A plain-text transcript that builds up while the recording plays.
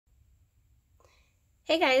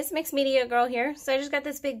Hey guys, Mixed Media Girl here. So I just got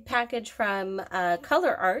this big package from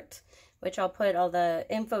ColourArte, which I'll put all the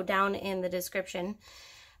info down in the description.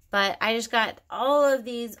 But I just got all of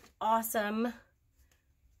these awesome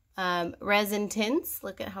resin tints.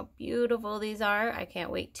 Look at how beautiful these are. I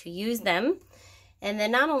can't wait to use them. And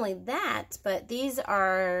then not only that, but these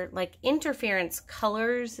are like interference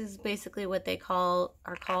colors is basically what they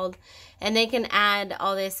are called. And they can add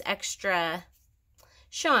all this extra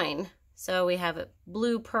shine. So we have a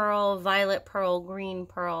blue pearl, violet pearl, green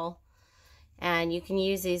pearl, and you can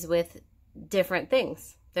use these with different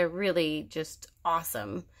things. They're really just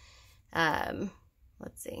awesome. Let's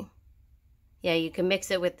see. Yeah, you can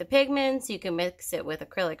mix it with the pigments. You can mix it with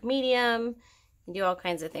acrylic medium. You can do all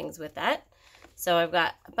kinds of things with that. So I've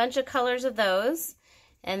got a bunch of colors of those.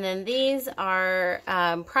 And then these are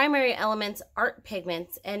primary elements art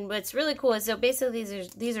pigments. And what's really cool is so basically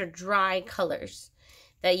these are dry colors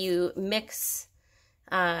that you mix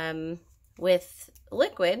with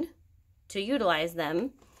liquid to utilize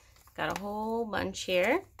them. Got a whole bunch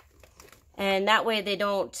here. And that way they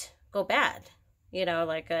don't go bad. You know,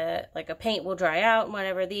 like a paint will dry out and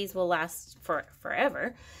whatever. These will last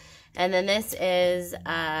forever. And then this is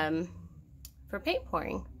for paint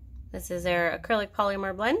pouring. This is their acrylic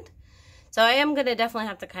polymer blend. So I am going to definitely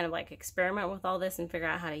have to kind of like experiment with all this and figure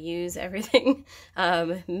out how to use everything,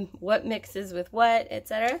 what mixes with what,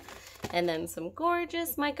 etc. And then some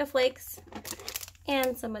gorgeous mica flakes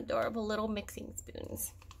and some adorable little mixing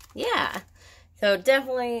spoons. Yeah, so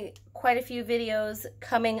definitely quite a few videos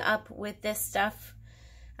coming up with this stuff.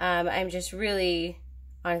 I'm just really,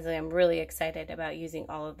 honestly, I'm really excited about using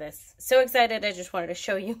all of this. So excited, I just wanted to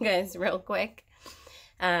show you guys real quick.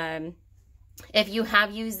 If you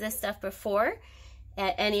have used this stuff before,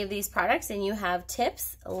 any of these products, and you have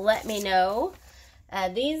tips, let me know.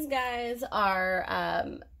 These guys are,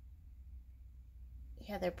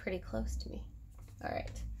 yeah, they're pretty close to me. All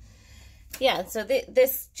right. Yeah, so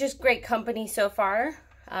this just great company so far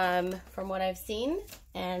from what I've seen.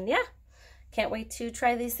 And yeah, can't wait to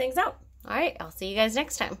try these things out. All right, I'll see you guys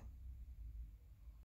next time.